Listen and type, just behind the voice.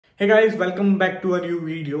Hey guys, welcome back to a new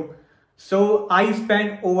video. So I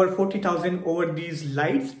spent over 40,000 over these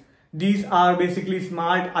lights. These are basically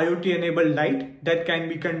smart IoT enabled light that can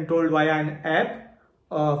be controlled via an app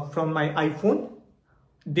from my iPhone.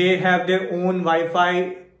 They have their own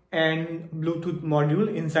Wi-Fi and Bluetooth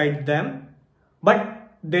module inside them.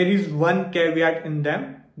 But there is one caveat in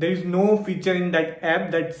them. There is no feature in that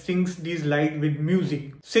app that syncs these lights with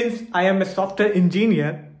music. Since I am a software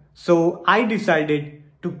engineer, so I decided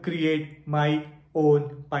to create my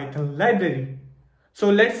own Python library.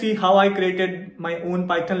 So let's see how I created my own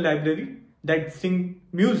Python library that sync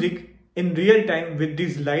music in real time with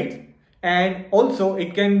these lights. And also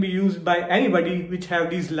it can be used by anybody which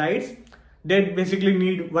have these lights that basically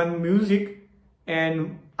need one music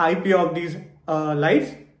and IP of these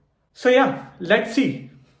lights. So yeah, let's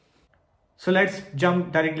see. So let's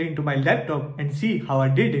jump directly into my laptop and see how I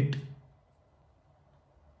did it.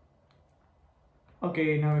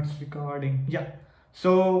 Okay, now it's recording. Yeah,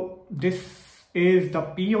 so this is the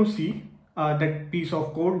POC, that piece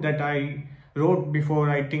of code that I wrote before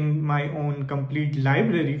writing my own complete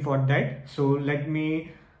library for that. So let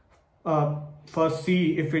me first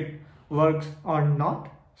see if it works or not.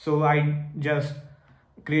 So I just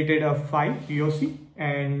created a file POC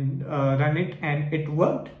and run it, and it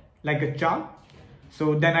worked like a charm.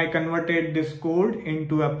 So then I converted this code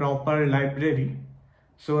into a proper library.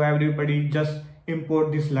 So everybody just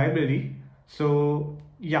import this library. So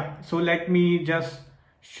yeah, so let me just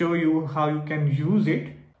show you how you can use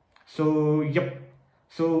it. So yep,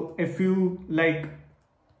 so if you like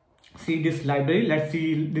see this library, let's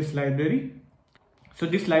see this library. So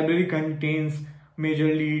this library contains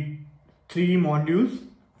majorly three modules: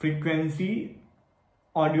 frequency,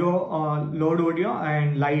 audio, load audio,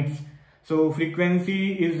 and lights. So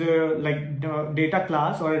frequency is like the data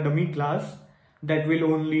class or a dummy class that will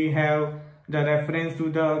only have the reference to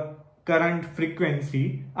the current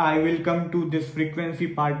frequency. I will come to this frequency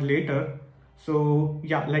part later. So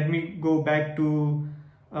yeah, let me go back to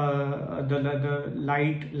the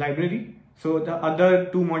light library. So the other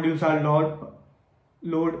two modules are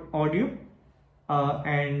load audio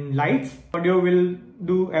and lights. Audio will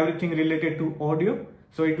do everything related to audio.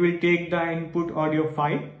 So it will take the input audio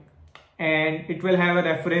file and it will have a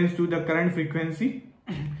reference to the current frequency.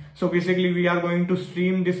 So basically we are going to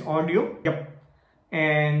stream this audio. Yep.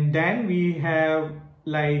 And then we have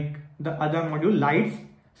like the other module, lights.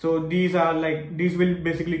 So these are like, these will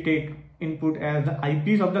basically take input as the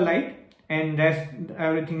IPs of the light, and rest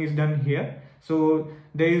everything is done here. So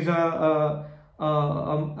there is a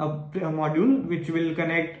module which will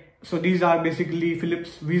connect. So these are basically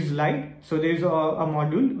Philips Whiz light. So there is a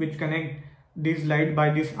module which connect this light by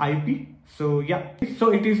this IP. So yeah,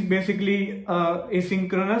 so it is basically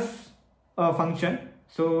asynchronous function.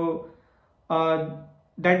 So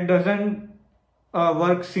that doesn't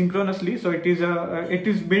work synchronously. So it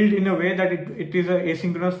is built in a way that it is a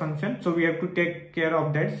asynchronous function. So we have to take care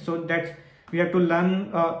of that. So that we have to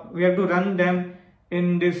run them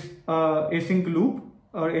in this async loop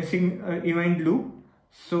or async event loop.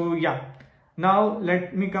 So yeah, now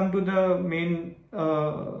let me come to the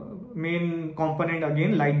main component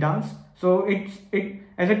again, light dance. So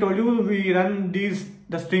as I told you, we run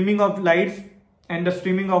the streaming of lights and the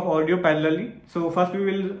streaming of audio parallelly. So first we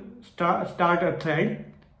will start a thread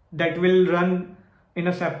that will run in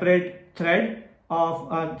a separate thread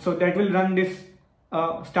of so that will run this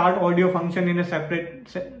start audio function in a separate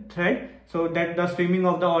thread, so that the streaming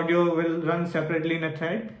of the audio will run separately in a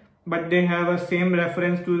thread, but they have a same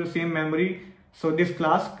reference to the same memory. So this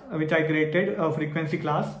class which I created, a frequency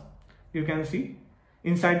class, you can see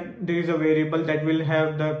inside there is a variable that will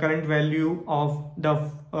have the current value of the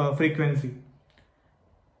frequency.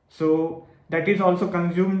 So that is also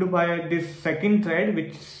consumed by this second thread,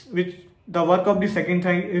 which the work of the second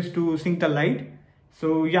thread is to sync the light.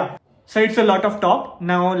 So yeah, so it's a lot of talk.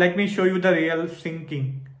 Now let me show you the real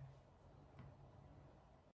syncing.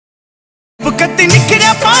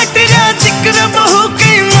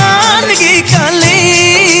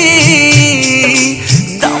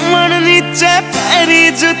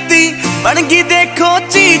 जुती बन गई देखो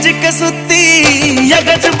चीज कसुती या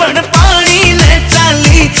गज बन